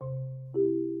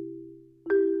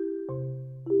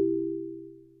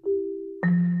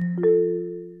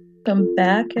Welcome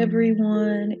back,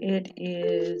 everyone. It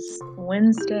is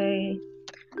Wednesday,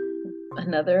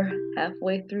 another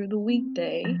halfway through the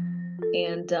weekday,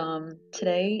 and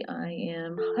today I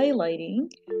am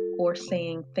highlighting or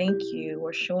saying thank you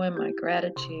or showing my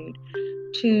gratitude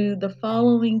to the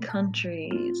following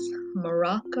countries: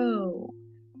 Morocco,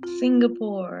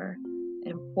 Singapore,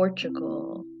 and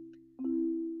Portugal.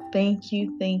 Thank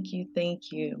you, thank you,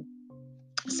 thank you.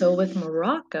 So, with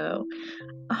Morocco,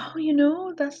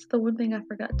 that's the one thing I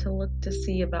forgot to look to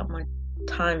see about my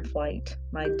time flight,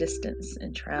 my distance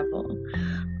and travel.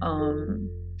 Um,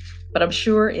 but I'm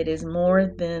sure it is more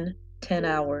than 10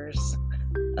 hours,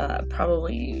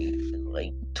 probably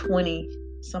like 20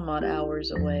 some odd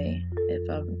hours away, if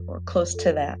I'm or close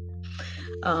to that.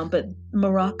 But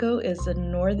Morocco is a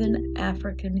northern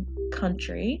African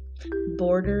country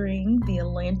bordering the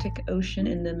Atlantic Ocean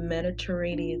and the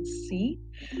Mediterranean Sea.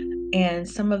 And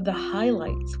some of the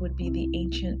highlights would be the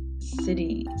ancient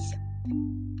cities,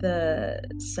 the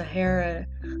Sahara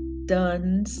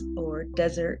dunes or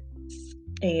deserts,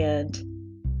 and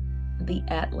the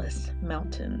Atlas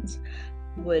Mountains.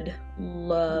 Would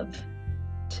love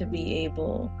to be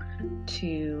able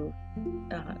to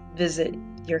visit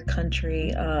your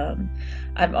country.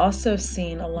 I've also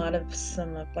seen a lot of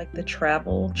some of like the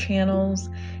travel channels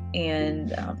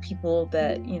and people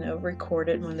that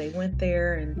recorded when they went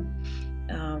there, and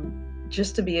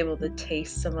just to be able to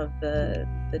taste some of the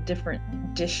different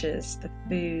dishes, the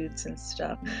foods and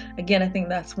stuff. Again, I think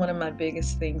that's one of my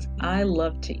biggest things. I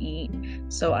love to eat,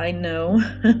 so I know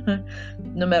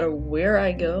no matter where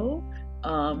I go,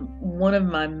 one of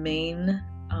my main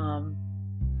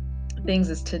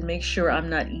things is to make sure I'm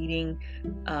not eating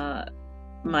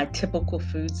my typical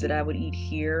foods that I would eat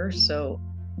here. So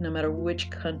no matter which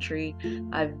country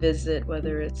I visit,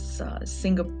 whether it's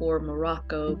Singapore,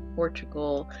 Morocco,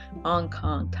 Portugal, Hong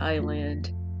Kong,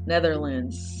 Thailand,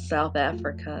 Netherlands, South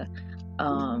Africa,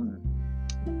 um,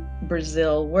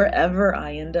 Brazil, wherever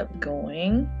I end up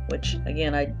going, which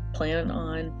again, I plan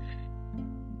on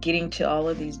getting to all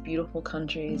of these beautiful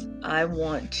countries, I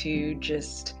want to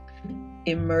just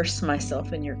immerse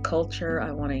myself in your culture. I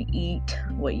want to eat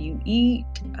what you eat.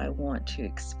 I want to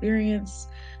experience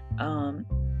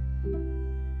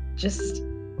just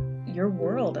your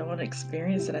world. I want to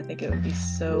experience it. I think it would be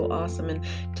so awesome. And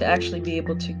to actually be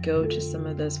able to go to some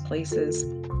of those places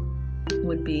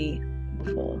would be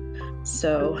beautiful.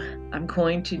 So I'm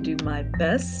going to do my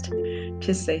best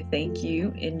to say thank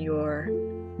you in your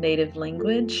native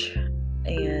language.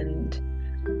 And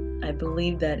I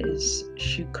believe that is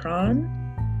shukran.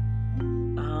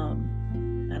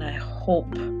 And I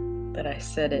hope that I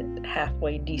said it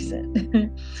halfway decent.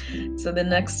 So the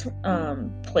next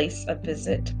place I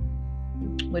visit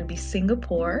would be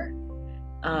Singapore.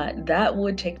 That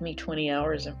would take me 20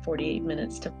 hours and 48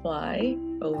 minutes to fly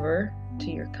over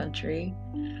to your country.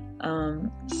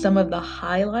 Some of the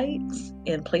highlights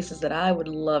and places that I would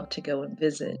love to go and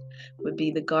visit would be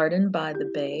the Garden by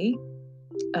the Bay.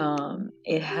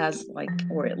 It has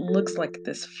or it looks like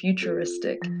this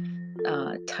futuristic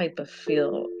type of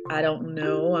feel. I don't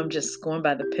know. I'm just going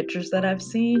by the pictures that I've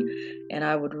seen, and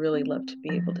I would really love to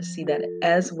be able to see that,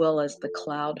 as well as the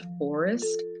cloud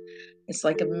forest. It's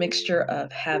like a mixture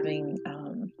of having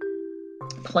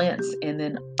plants and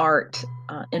then art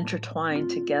intertwined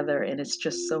together, and it's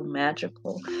just so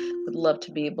magical. Would love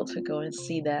to be able to go and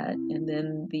see that. And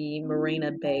then the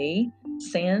Marina Bay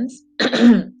Sands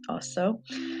also.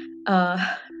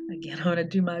 Again, I want to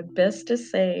do my best to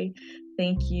say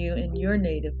thank you in your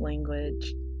native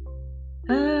language.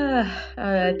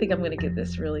 I think I'm going to get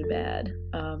this really bad.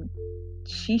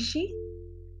 Shishi?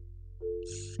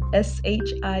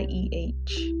 Shieh.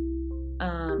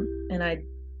 And I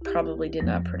probably did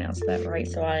not pronounce that right,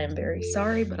 so I am very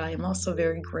sorry, but I am also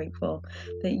very grateful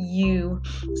that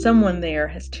someone there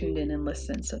has tuned in and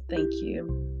listened, so thank you.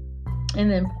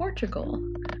 And then Portugal.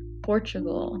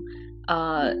 Portugal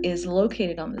is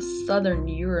located on the southern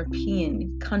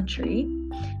European country.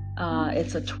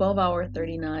 It's a 12-hour,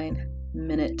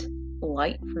 39-minute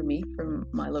flight for me from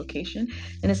my location,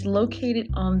 and it's located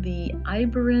on the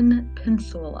Iberian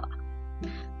Peninsula.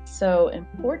 So in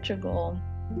Portugal,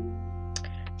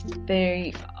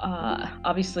 they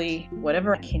obviously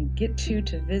whatever I can get to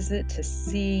visit, to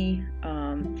see.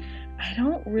 I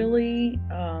don't really,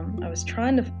 I was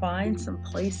trying to find some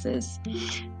places.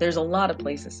 There's a lot of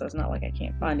places, so it's not like I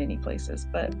can't find any places,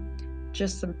 but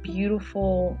just some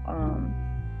beautiful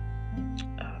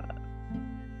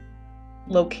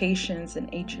locations and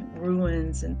ancient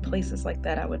ruins and places like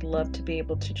that. I would love to be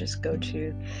able to just go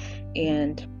to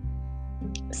and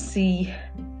see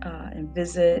and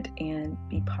visit and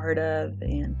be part of.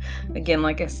 And again,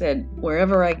 like I said,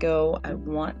 wherever I go, I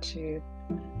want to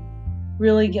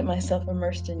really get myself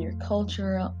immersed in your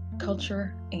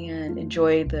culture and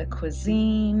enjoy the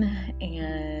cuisine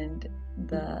and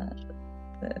the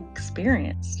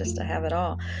experience, just to have it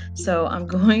all. So I'm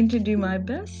going to do my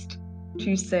best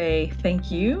to say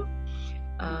thank you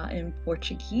in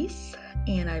Portuguese,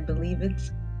 and I believe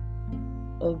it's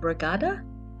obrigada.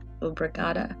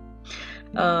 Obrigada.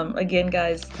 Again,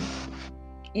 guys,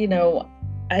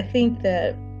 I think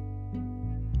that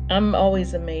I'm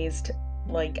always amazed.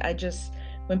 Like,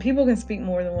 when people can speak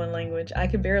more than one language, I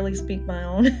can barely speak my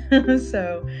own.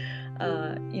 So,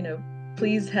 uh, you know,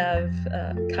 please have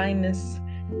kindness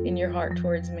in your heart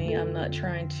towards me. I'm not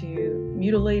trying to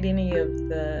mutilate any of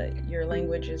your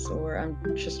languages, or I'm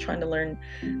just trying to learn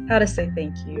how to say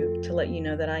thank you, to let you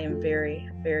know that I am very,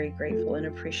 very grateful and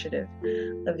appreciative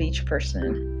of each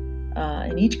person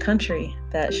in each country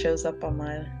that shows up on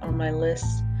my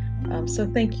list. So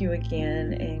thank you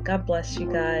again, and God bless you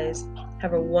guys.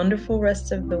 Have a wonderful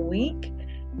rest of the week,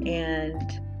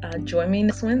 and join me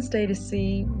next Wednesday to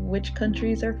see which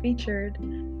countries are featured.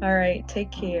 All right,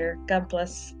 take care. God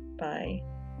bless. Bye.